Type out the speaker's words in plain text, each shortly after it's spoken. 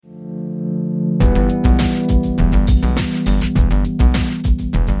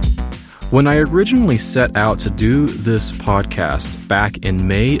When I originally set out to do this podcast back in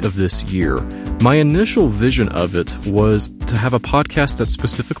May of this year, my initial vision of it was to have a podcast that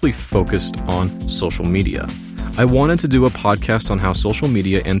specifically focused on social media. I wanted to do a podcast on how social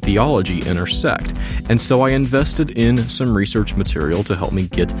media and theology intersect, and so I invested in some research material to help me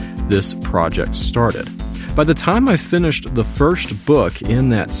get this project started. By the time I finished the first book in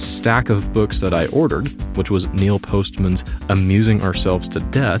that stack of books that I ordered, which was Neil Postman's Amusing Ourselves to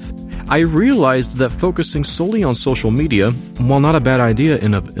Death, I realized that focusing solely on social media, while not a bad idea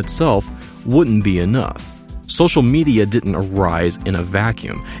in of itself, wouldn't be enough. Social media didn't arise in a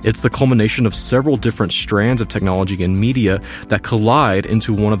vacuum. It's the culmination of several different strands of technology and media that collide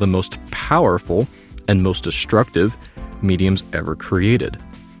into one of the most powerful and most destructive mediums ever created.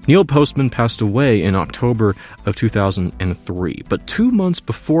 Neil Postman passed away in October of 2003, but 2 months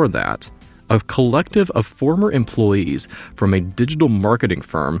before that, a collective of former employees from a digital marketing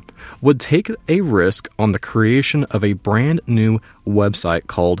firm would take a risk on the creation of a brand new website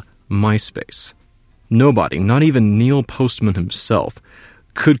called MySpace. Nobody, not even Neil Postman himself,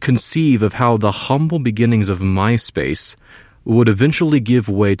 could conceive of how the humble beginnings of MySpace would eventually give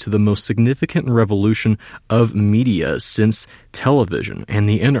way to the most significant revolution of media since television and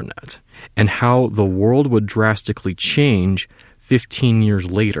the internet, and how the world would drastically change 15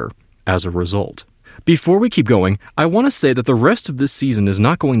 years later as a result. Before we keep going, I want to say that the rest of this season is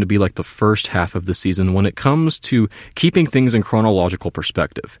not going to be like the first half of the season when it comes to keeping things in chronological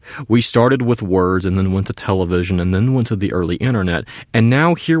perspective. We started with words and then went to television and then went to the early internet, and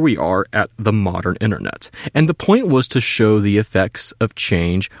now here we are at the modern internet. And the point was to show the effects of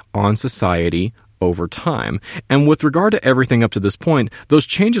change on society over time. And with regard to everything up to this point, those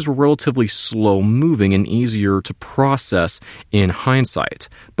changes were relatively slow-moving and easier to process in hindsight.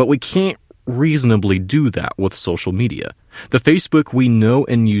 But we can't reasonably do that with social media. The Facebook we know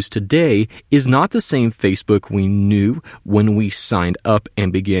and use today is not the same Facebook we knew when we signed up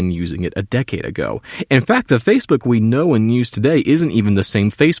and began using it a decade ago. In fact, the Facebook we know and use today isn't even the same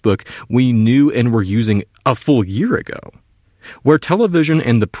Facebook we knew and were using a full year ago. Where television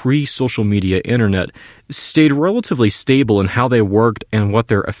and the pre-social media internet stayed relatively stable in how they worked and what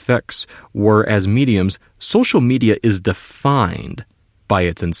their effects were as mediums, social media is defined by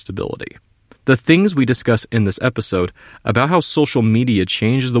its instability. The things we discuss in this episode about how social media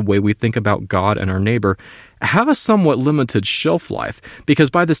changes the way we think about God and our neighbor have a somewhat limited shelf life,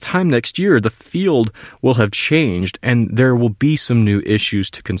 because by this time next year, the field will have changed and there will be some new issues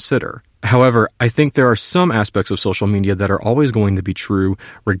to consider. However, I think there are some aspects of social media that are always going to be true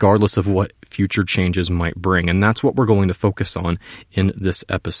regardless of what future changes might bring, and that's what we're going to focus on in this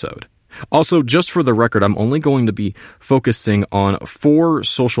episode. Also, just for the record, I'm only going to be focusing on 4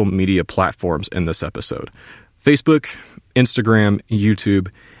 social media platforms in this episode: Facebook, Instagram, YouTube,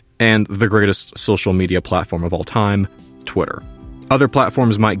 and the greatest social media platform of all time, Twitter. Other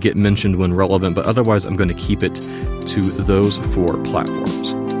platforms might get mentioned when relevant, but otherwise I'm going to keep it to those 4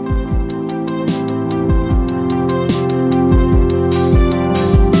 platforms.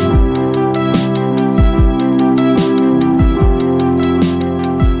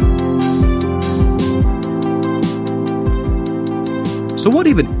 So what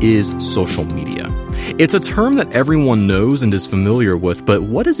even is social media? It's a term that everyone knows and is familiar with, but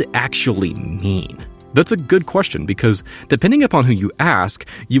what does it actually mean? That's a good question, because depending upon who you ask,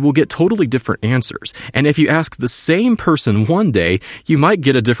 you will get totally different answers. And if you ask the same person one day, you might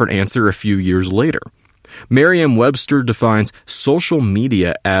get a different answer a few years later. Merriam-Webster defines social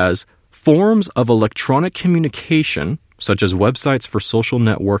media as forms of electronic communication, such as websites for social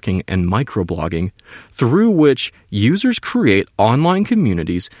networking and microblogging, through which users create online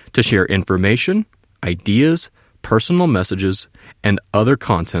communities to share information, ideas, personal messages, and other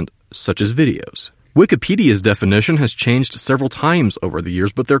content such as videos. Wikipedia's definition has changed several times over the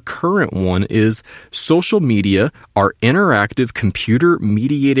years, but their current one is social media are interactive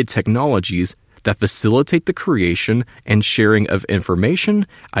computer-mediated technologies that facilitate the creation and sharing of information,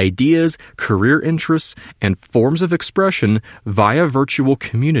 ideas, career interests, and forms of expression via virtual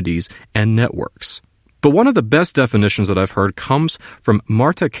communities and networks. But one of the best definitions that I've heard comes from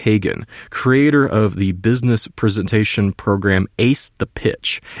Marta Kagan, creator of the business presentation program Ace the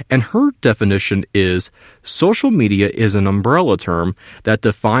Pitch. And her definition is, social media is an umbrella term that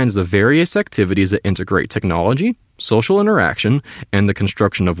defines the various activities that integrate technology, social interaction, and the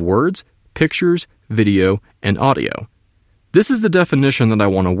construction of words, pictures, video, and audio. This is the definition that I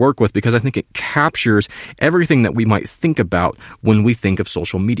want to work with because I think it captures everything that we might think about when we think of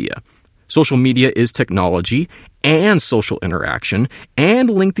social media. Social media is technology and social interaction and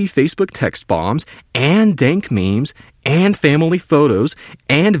lengthy Facebook text bombs and dank memes and family photos,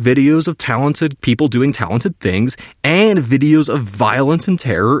 and videos of talented people doing talented things, and videos of violence and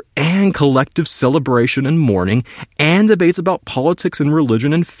terror, and collective celebration and mourning, and debates about politics and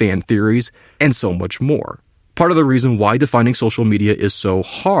religion and fan theories, and so much more. Part of the reason why defining social media is so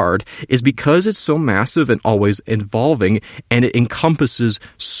hard is because it's so massive and always evolving, and it encompasses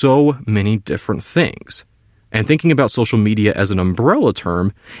so many different things. And thinking about social media as an umbrella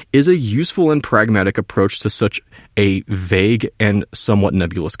term is a useful and pragmatic approach to such a vague and somewhat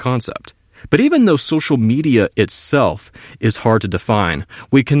nebulous concept. But even though social media itself is hard to define,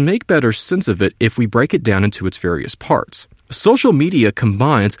 we can make better sense of it if we break it down into its various parts. Social media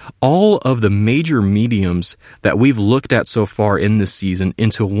combines all of the major mediums that we've looked at so far in this season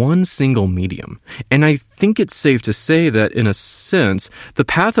into one single medium. And I think it's safe to say that, in a sense, the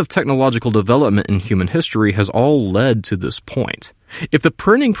path of technological development in human history has all led to this point. If the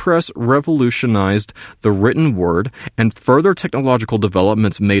printing press revolutionized the written word and further technological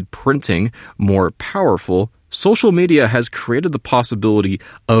developments made printing more powerful, social media has created the possibility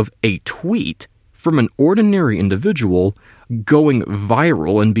of a tweet from an ordinary individual going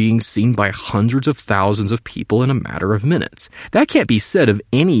viral and being seen by hundreds of thousands of people in a matter of minutes. That can't be said of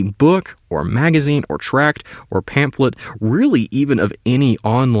any book or magazine or tract or pamphlet, really even of any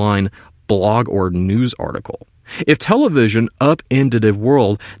online blog or news article. If television upended a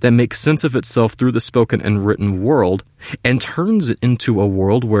world that makes sense of itself through the spoken and written world and turns it into a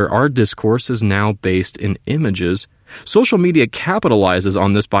world where our discourse is now based in images, social media capitalizes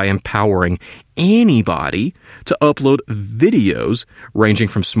on this by empowering anybody to upload videos ranging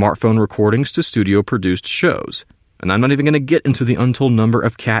from smartphone recordings to studio-produced shows. And I'm not even going to get into the untold number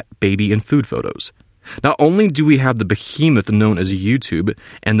of cat, baby, and food photos. Not only do we have the behemoth known as YouTube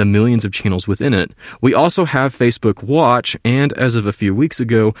and the millions of channels within it, we also have Facebook Watch and, as of a few weeks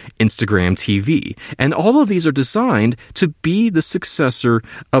ago, Instagram TV. And all of these are designed to be the successor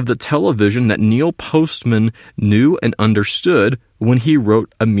of the television that Neil Postman knew and understood when he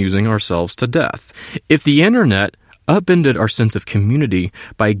wrote Amusing Ourselves to Death. If the internet upended our sense of community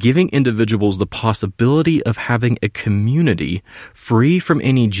by giving individuals the possibility of having a community free from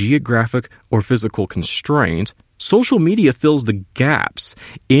any geographic or physical constraint, social media fills the gaps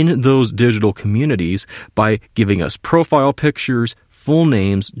in those digital communities by giving us profile pictures, full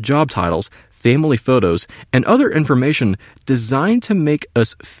names, job titles, family photos, and other information designed to make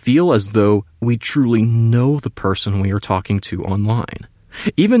us feel as though we truly know the person we are talking to online.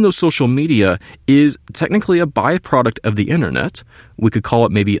 Even though social media is technically a byproduct of the internet, we could call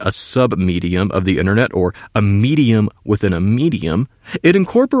it maybe a sub-medium of the internet or a medium within a medium, it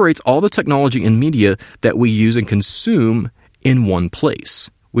incorporates all the technology and media that we use and consume in one place.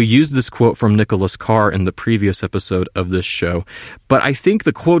 We used this quote from Nicholas Carr in the previous episode of this show, but I think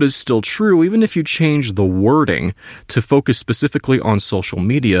the quote is still true even if you change the wording to focus specifically on social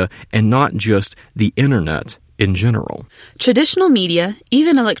media and not just the internet in general. Traditional media,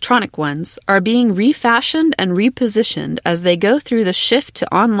 even electronic ones, are being refashioned and repositioned as they go through the shift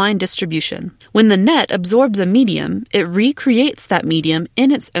to online distribution. When the net absorbs a medium, it recreates that medium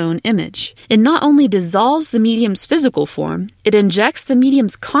in its own image. It not only dissolves the medium's physical form, it injects the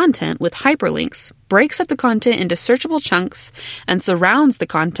medium's content with hyperlinks, breaks up the content into searchable chunks, and surrounds the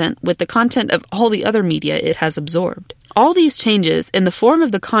content with the content of all the other media it has absorbed. All these changes in the form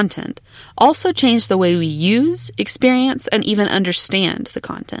of the content also change the way we use, experience, and even understand the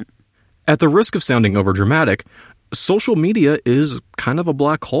content. At the risk of sounding overdramatic, social media is kind of a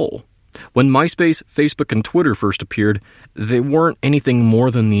black hole. When MySpace, Facebook, and Twitter first appeared, they weren't anything more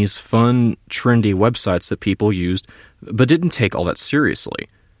than these fun, trendy websites that people used, but didn't take all that seriously.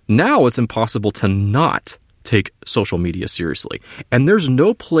 Now it's impossible to not take social media seriously, and there's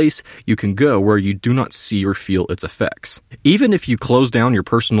no place you can go where you do not see or feel its effects. Even if you close down your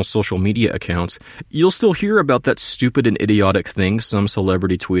personal social media accounts, you'll still hear about that stupid and idiotic thing some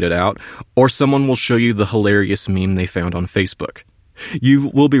celebrity tweeted out, or someone will show you the hilarious meme they found on Facebook.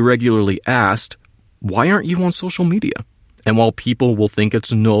 You will be regularly asked, why aren't you on social media? And while people will think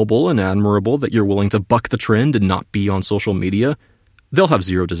it's noble and admirable that you're willing to buck the trend and not be on social media, they'll have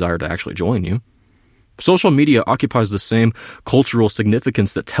zero desire to actually join you. Social media occupies the same cultural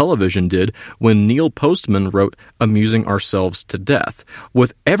significance that television did when Neil Postman wrote Amusing Ourselves to Death,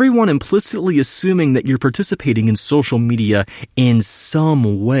 with everyone implicitly assuming that you're participating in social media in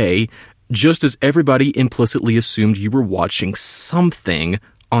some way, just as everybody implicitly assumed you were watching something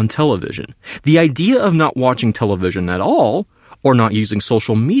on television. The idea of not watching television at all, or not using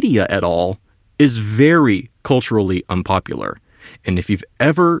social media at all, is very culturally unpopular. And if you've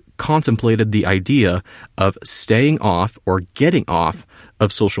ever contemplated the idea of staying off or getting off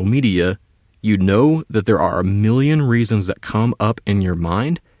of social media, you know that there are a million reasons that come up in your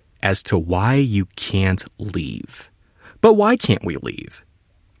mind as to why you can't leave. But why can't we leave?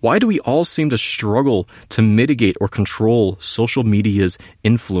 Why do we all seem to struggle to mitigate or control social media's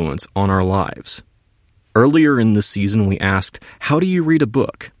influence on our lives? Earlier in the season, we asked, how do you read a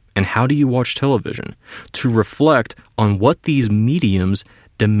book and how do you watch television? To reflect on what these mediums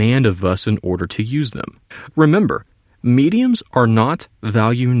demand of us in order to use them. Remember, mediums are not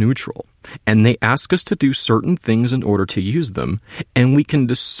value neutral, and they ask us to do certain things in order to use them, and we can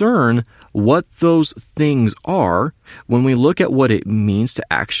discern what those things are when we look at what it means to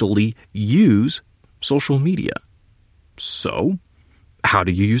actually use social media. So, how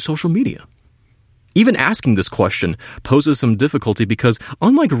do you use social media? Even asking this question poses some difficulty because,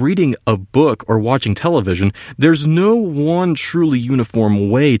 unlike reading a book or watching television, there's no one truly uniform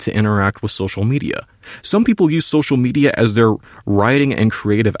way to interact with social media. Some people use social media as their writing and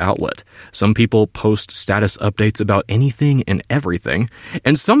creative outlet. Some people post status updates about anything and everything.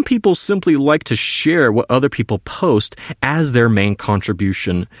 And some people simply like to share what other people post as their main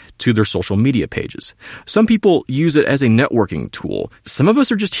contribution to their social media pages. Some people use it as a networking tool. Some of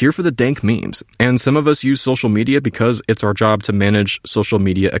us are just here for the dank memes. And some of us use social media because it's our job to manage social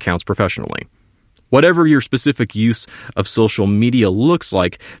media accounts professionally. Whatever your specific use of social media looks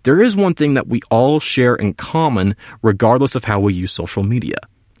like, there is one thing that we all share in common regardless of how we use social media.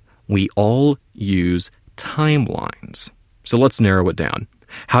 We all use timelines. So let's narrow it down.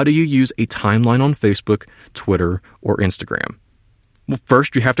 How do you use a timeline on Facebook, Twitter, or Instagram? Well,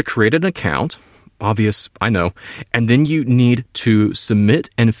 first you have to create an account. Obvious, I know. And then you need to submit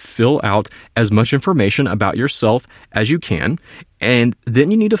and fill out as much information about yourself as you can. And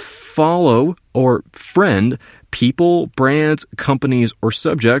then you need to follow or friend people, brands, companies, or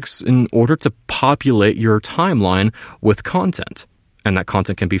subjects in order to populate your timeline with content. And that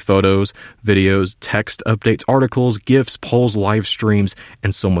content can be photos, videos, text updates, articles, GIFs, polls, live streams,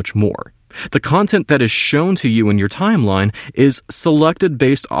 and so much more. The content that is shown to you in your timeline is selected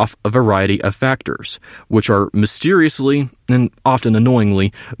based off a variety of factors, which are mysteriously and often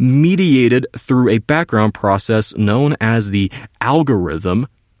annoyingly mediated through a background process known as the algorithm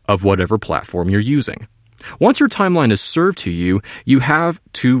of whatever platform you're using. Once your timeline is served to you, you have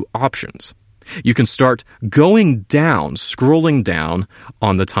two options. You can start going down, scrolling down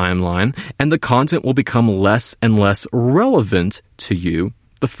on the timeline, and the content will become less and less relevant to you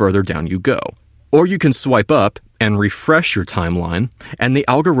the further down you go. Or you can swipe up and refresh your timeline, and the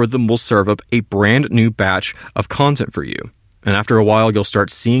algorithm will serve up a brand new batch of content for you. And after a while, you'll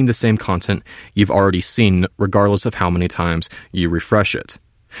start seeing the same content you've already seen, regardless of how many times you refresh it.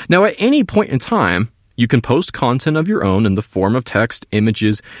 Now, at any point in time, you can post content of your own in the form of text,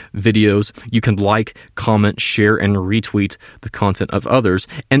 images, videos. You can like, comment, share, and retweet the content of others.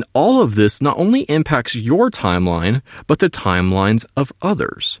 And all of this not only impacts your timeline, but the timelines of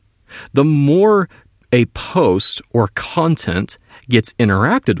others. The more a post or content gets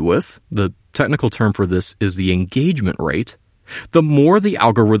interacted with, the technical term for this is the engagement rate, the more the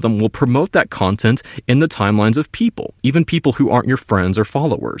algorithm will promote that content in the timelines of people, even people who aren't your friends or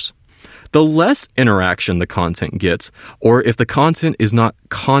followers. The less interaction the content gets, or if the content is not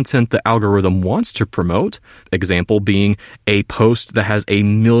content the algorithm wants to promote, example being a post that has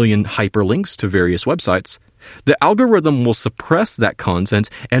 1 million hyperlinks to various websites, the algorithm will suppress that content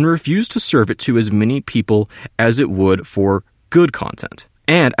and refuse to serve it to as many people as it would for good content.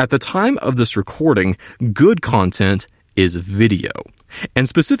 And at the time of this recording, good content is video. And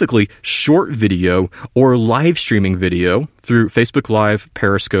specifically, short video or live streaming video through Facebook Live,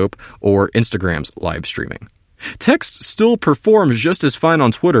 Periscope, or Instagram's live streaming. Text still performs just as fine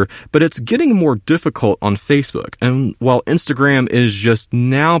on Twitter, but it's getting more difficult on Facebook. And while Instagram is just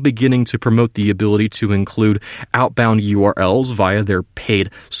now beginning to promote the ability to include outbound URLs via their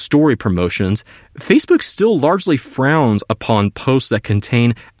paid story promotions, Facebook still largely frowns upon posts that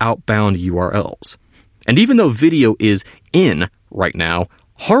contain outbound URLs. And even though video is in right now,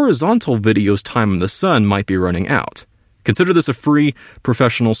 horizontal video's time in the sun might be running out. Consider this a free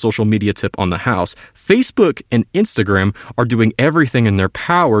professional social media tip on the house. Facebook and Instagram are doing everything in their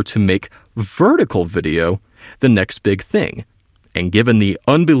power to make vertical video the next big thing. And given the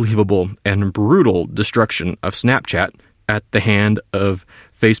unbelievable and brutal destruction of Snapchat at the hand of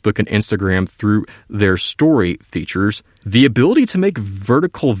Facebook and Instagram through their story features, the ability to make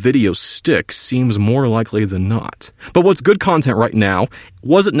vertical video stick seems more likely than not. But what's good content right now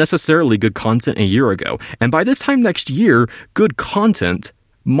wasn't necessarily good content a year ago. And by this time next year, good content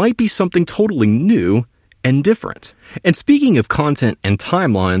might be something totally new and different. And speaking of content and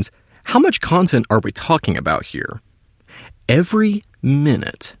timelines, how much content are we talking about here? Every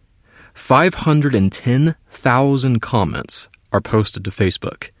minute, 510,000 comments are posted to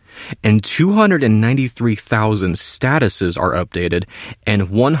Facebook, and 293,000 statuses are updated, and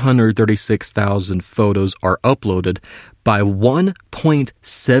 136,000 photos are uploaded by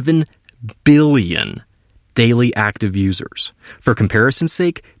 1.7 billion daily active users. For comparison's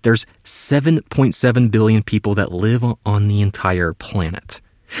sake, there's 7.7 billion people that live on the entire planet.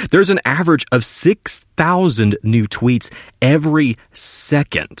 There's an average of 6,000 new tweets every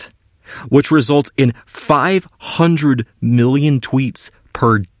second, which results in 500 million tweets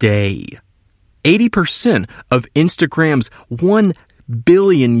per day. 80% of Instagram's 1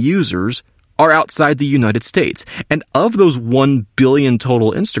 billion users are outside the United States. And of those 1 billion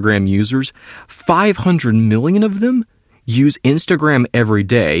total Instagram users, 500 million of them use Instagram every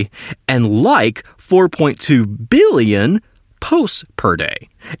day and like 4.2 billion posts per day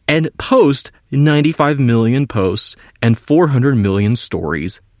and post 95 million posts and 400 million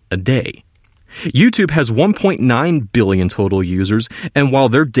stories a day. YouTube has 1.9 billion total users, and while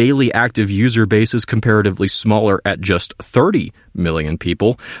their daily active user base is comparatively smaller at just 30 million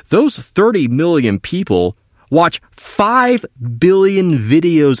people, those 30 million people watch 5 billion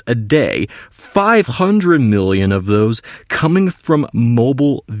videos a day, 500 million of those coming from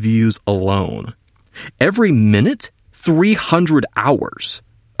mobile views alone. Every minute, 300 hours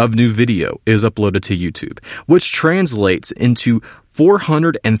of new video is uploaded to YouTube, which translates into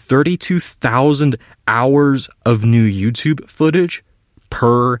 432,000 hours of new YouTube footage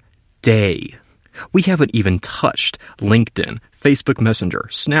per day. We haven't even touched LinkedIn, Facebook Messenger,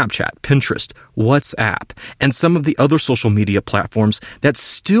 Snapchat, Pinterest, WhatsApp, and some of the other social media platforms that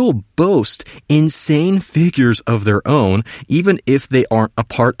still boast insane figures of their own, even if they aren't a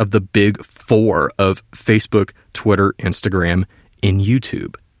part of the big four of Facebook, Twitter, Instagram, and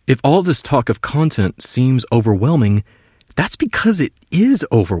YouTube. If all this talk of content seems overwhelming, that's because it is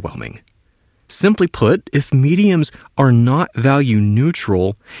overwhelming. Simply put, if mediums are not value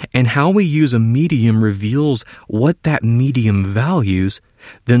neutral and how we use a medium reveals what that medium values,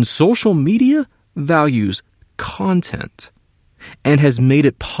 then social media values content and has made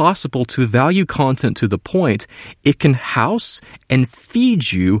it possible to value content to the point it can house and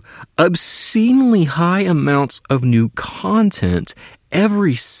feed you obscenely high amounts of new content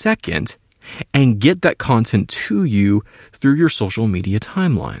every second and get that content to you through your social media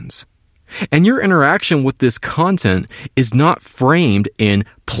timelines. And your interaction with this content is not framed in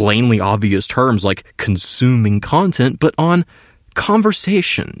plainly obvious terms like consuming content, but on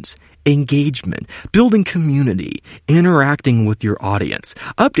conversations, engagement, building community, interacting with your audience,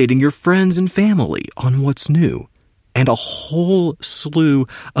 updating your friends and family on what's new, and a whole slew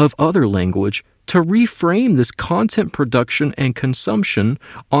of other language to reframe this content production and consumption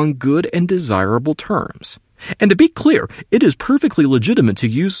on good and desirable terms. And to be clear, it is perfectly legitimate to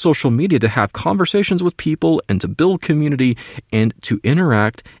use social media to have conversations with people and to build community and to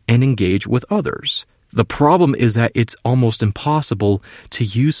interact and engage with others. The problem is that it's almost impossible to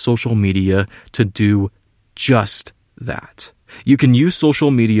use social media to do just that. You can use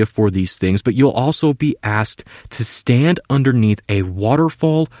social media for these things, but you'll also be asked to stand underneath a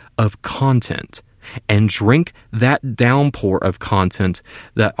waterfall of content and drink that downpour of content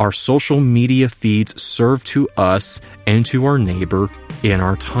that our social media feeds serve to us and to our neighbor in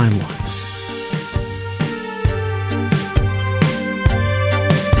our timelines.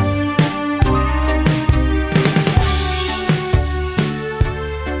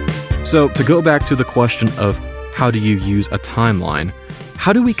 So, to go back to the question of how do you use a timeline,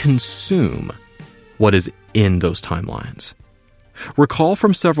 how do we consume what is in those timelines? Recall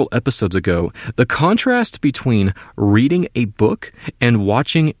from several episodes ago the contrast between reading a book and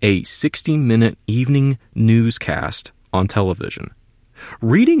watching a 60-minute evening newscast on television.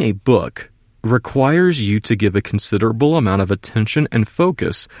 Reading a book requires you to give a considerable amount of attention and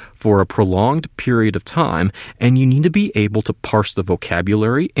focus for a prolonged period of time, and you need to be able to parse the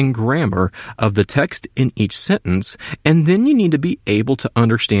vocabulary and grammar of the text in each sentence, and then you need to be able to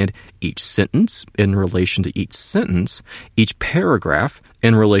understand each sentence in relation to each sentence, each paragraph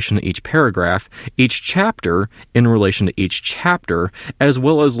in relation to each paragraph, each chapter in relation to each chapter, as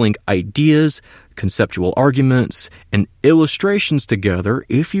well as link ideas, conceptual arguments, and illustrations together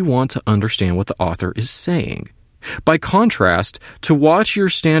if you want to understand what the author is saying. By contrast, to watch your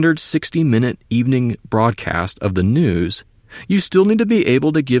standard 60-minute evening broadcast of the news, you still need to be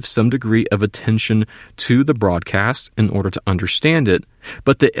able to give some degree of attention to the broadcast in order to understand it,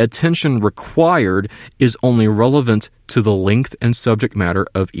 but the attention required is only relevant to the length and subject matter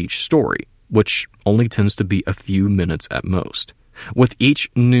of each story, which only tends to be a few minutes at most. With each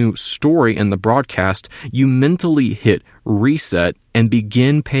new story in the broadcast, you mentally hit reset and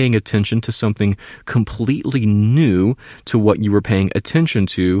begin paying attention to something completely new to what you were paying attention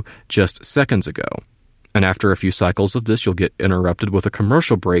to just seconds ago. And after a few cycles of this, you'll get interrupted with a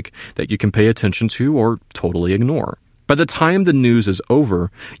commercial break that you can pay attention to or totally ignore. By the time the news is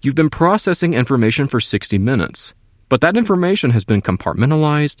over, you've been processing information for 60 minutes. But that information has been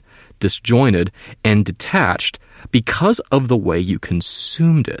compartmentalized, disjointed, and detached because of the way you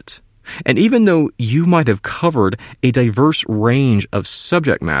consumed it. And even though you might have covered a diverse range of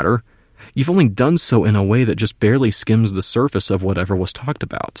subject matter, you've only done so in a way that just barely skims the surface of whatever was talked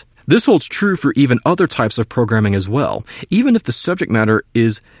about. This holds true for even other types of programming as well, even if the subject matter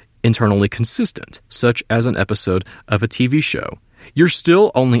is internally consistent, such as an episode of a TV show. You're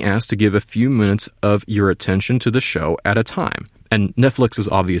still only asked to give a few minutes of your attention to the show at a time, and Netflix is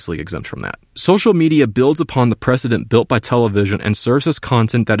obviously exempt from that. Social media builds upon the precedent built by television and serves as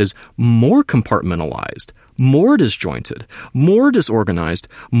content that is more compartmentalized, more disjointed, more disorganized,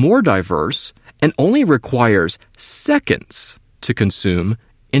 more diverse, and only requires seconds to consume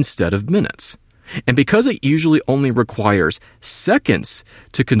instead of minutes. And because it usually only requires seconds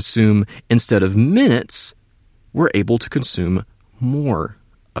to consume instead of minutes, we're able to consume more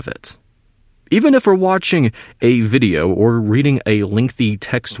of it. Even if we're watching a video or reading a lengthy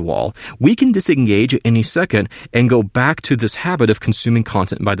text wall, we can disengage at any second and go back to this habit of consuming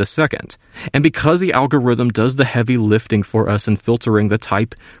content by the second. And because the algorithm does the heavy lifting for us in filtering the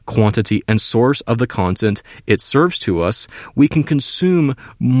type, quantity, and source of the content it serves to us, we can consume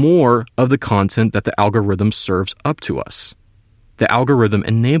more of the content that the algorithm serves up to us. The algorithm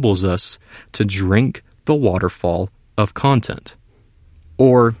enables us to drink the waterfall of content.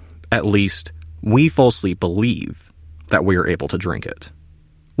 Or, at least, we falsely believe that we are able to drink it.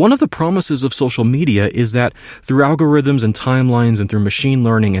 One of the promises of social media is that through algorithms and timelines and through machine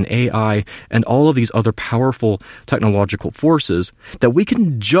learning and AI and all of these other powerful technological forces, that we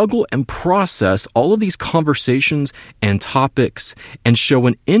can juggle and process all of these conversations and topics and show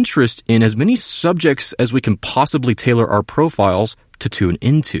an interest in as many subjects as we can possibly tailor our profiles to tune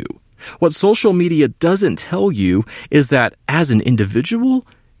into. What social media doesn't tell you is that as an individual,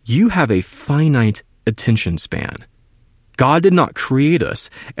 you have a finite attention span. God did not create us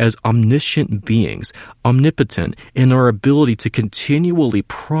as omniscient beings, omnipotent in our ability to continually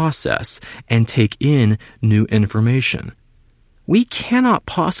process and take in new information. We cannot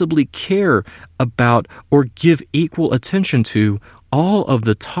possibly care about or give equal attention to all of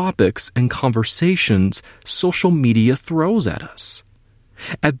the topics and conversations social media throws at us.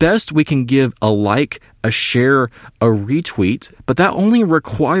 At best, we can give a like, a share, a retweet, but that only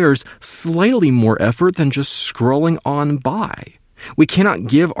requires slightly more effort than just scrolling on by. We cannot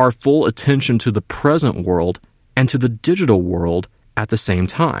give our full attention to the present world and to the digital world at the same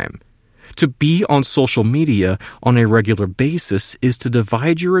time. To be on social media on a regular basis is to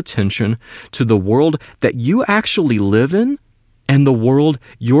divide your attention to the world that you actually live in and the world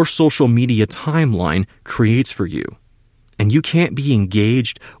your social media timeline creates for you. And you can't be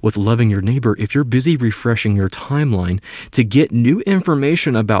engaged with loving your neighbor if you're busy refreshing your timeline to get new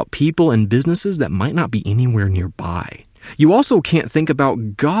information about people and businesses that might not be anywhere nearby. You also can't think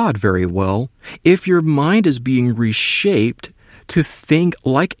about God very well if your mind is being reshaped to think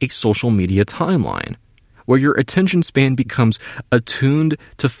like a social media timeline, where your attention span becomes attuned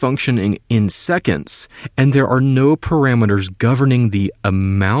to functioning in seconds, and there are no parameters governing the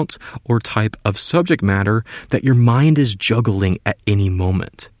amount or type of subject matter that your mind is juggling at any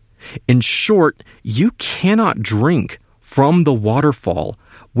moment. In short, you cannot drink from the waterfall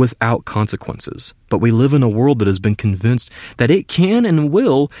without consequences. But we live in a world that has been convinced that it can and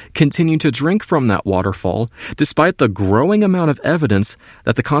will continue to drink from that waterfall, despite the growing amount of evidence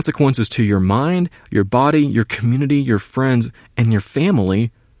that the consequences to your mind, your body, your community, your friends, and your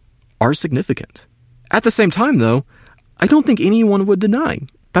family are significant. At the same time, though, I don't think anyone would deny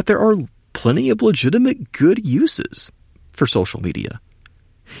that there are plenty of legitimate good uses for social media.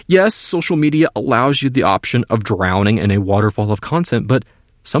 Yes, social media allows you the option of drowning in a waterfall of content, but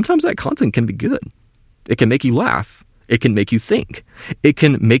sometimes that content can be good. It can make you laugh. It can make you think. It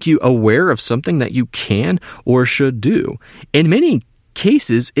can make you aware of something that you can or should do. In many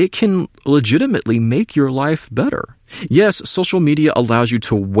cases, it can legitimately make your life better. Yes, social media allows you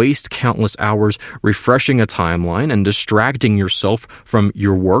to waste countless hours refreshing a timeline and distracting yourself from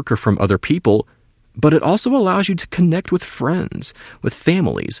your work or from other people, but it also allows you to connect with friends, with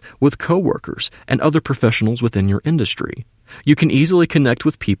families, with coworkers, and other professionals within your industry. You can easily connect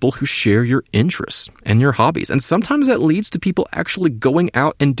with people who share your interests and your hobbies, and sometimes that leads to people actually going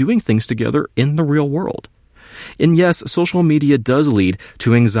out and doing things together in the real world. And yes, social media does lead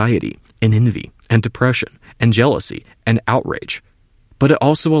to anxiety and envy and depression and jealousy and outrage. But it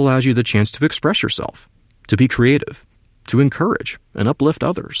also allows you the chance to express yourself, to be creative, to encourage and uplift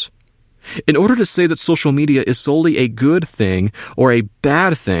others. In order to say that social media is solely a good thing or a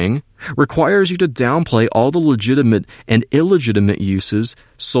bad thing requires you to downplay all the legitimate and illegitimate uses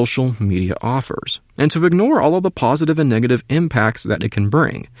social media offers, and to ignore all of the positive and negative impacts that it can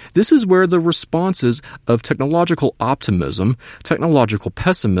bring. This is where the responses of technological optimism, technological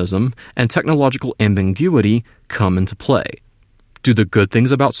pessimism, and technological ambiguity come into play. Do the good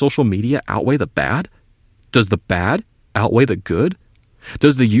things about social media outweigh the bad? Does the bad outweigh the good?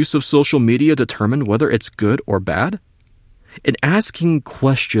 Does the use of social media determine whether it's good or bad? In asking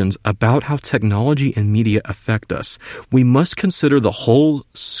questions about how technology and media affect us, we must consider the whole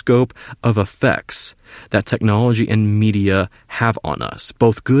scope of effects that technology and media have on us,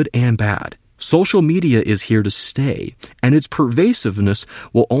 both good and bad. Social media is here to stay, and its pervasiveness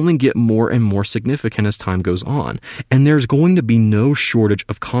will only get more and more significant as time goes on, and there's going to be no shortage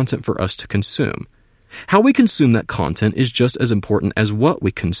of content for us to consume. How we consume that content is just as important as what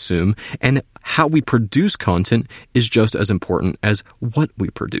we consume, and how we produce content is just as important as what we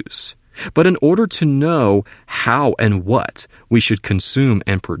produce. But in order to know how and what we should consume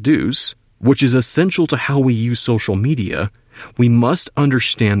and produce, which is essential to how we use social media, we must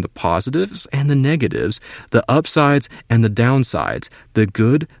understand the positives and the negatives, the upsides and the downsides, the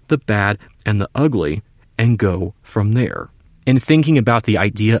good, the bad, and the ugly, and go from there. In thinking about the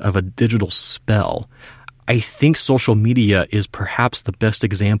idea of a digital spell, I think social media is perhaps the best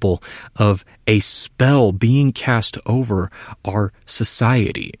example of a spell being cast over our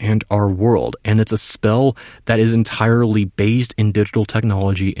society and our world, and it's a spell that is entirely based in digital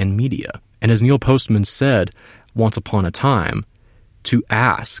technology and media. And as Neil Postman said once upon a time, to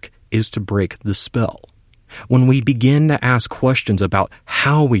ask is to break the spell. When we begin to ask questions about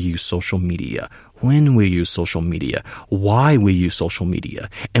how we use social media, when we use social media, why we use social media,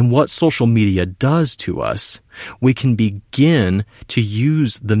 and what social media does to us, we can begin to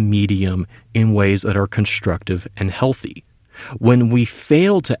use the medium in ways that are constructive and healthy. When we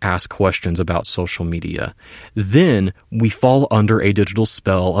fail to ask questions about social media, then we fall under a digital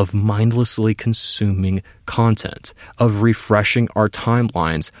spell of mindlessly consuming content, of refreshing our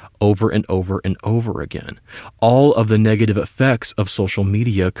timelines over and over and over again. All of the negative effects of social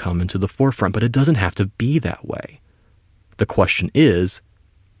media come into the forefront, but it doesn't have to be that way. The question is,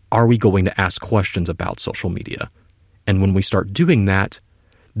 are we going to ask questions about social media? And when we start doing that,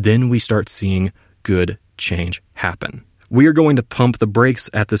 then we start seeing good change happen. We are going to pump the brakes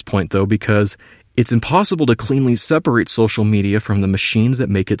at this point, though, because it's impossible to cleanly separate social media from the machines that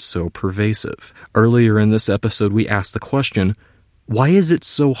make it so pervasive. Earlier in this episode, we asked the question, why is it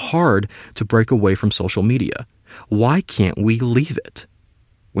so hard to break away from social media? Why can't we leave it?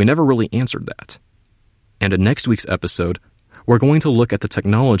 We never really answered that. And in next week's episode, we're going to look at the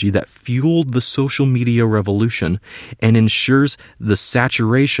technology that fueled the social media revolution and ensures the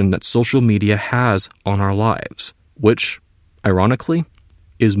saturation that social media has on our lives, which, ironically,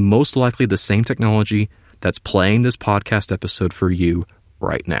 is most likely the same technology that's playing this podcast episode for you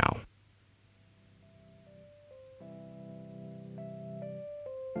right now.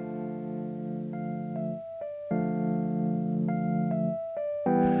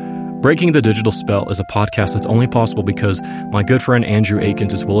 Breaking the Digital Spell is a podcast that's only possible because my good friend Andrew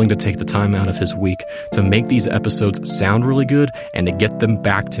Akins is willing to take the time out of his week to make these episodes sound really good and to get them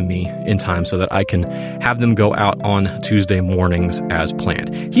back to me in time so that I can have them go out on Tuesday mornings as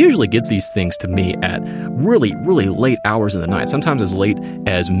planned. He usually gets these things to me at really, really late hours in the night, sometimes as late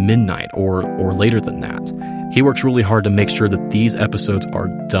as midnight or later than that. He works really hard to make sure that these episodes are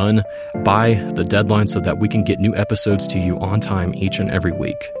done by the deadline so that we can get new episodes to you on time each and every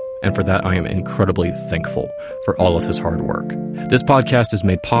week. And for that, I am incredibly thankful for all of his hard work. This podcast is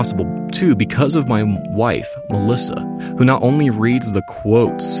made possible, too, because of my wife, Melissa, who not only reads the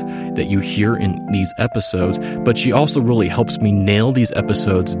quotes that you hear in these episodes, but she also really helps me nail these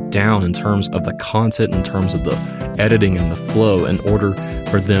episodes down in terms of the content, in terms of the editing and the flow, in order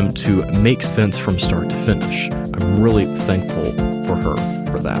for them to make sense from start to finish. I'm really thankful for her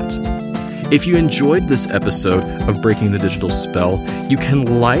for that. If you enjoyed this episode of Breaking the Digital Spell, you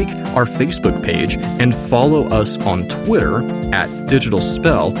can like our Facebook page and follow us on Twitter at Digital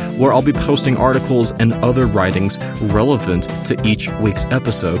Spell, where I'll be posting articles and other writings relevant to each week's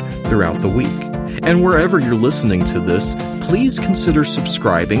episode throughout the week. And wherever you're listening to this, please consider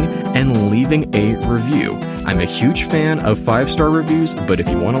subscribing and leaving a review. I'm a huge fan of 5-star reviews, but if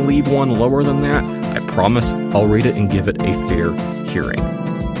you want to leave one lower than that, I promise I'll read it and give it a fair hearing.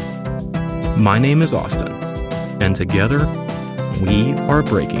 My name is Austin, And together, we are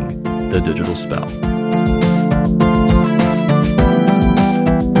breaking the digital spell.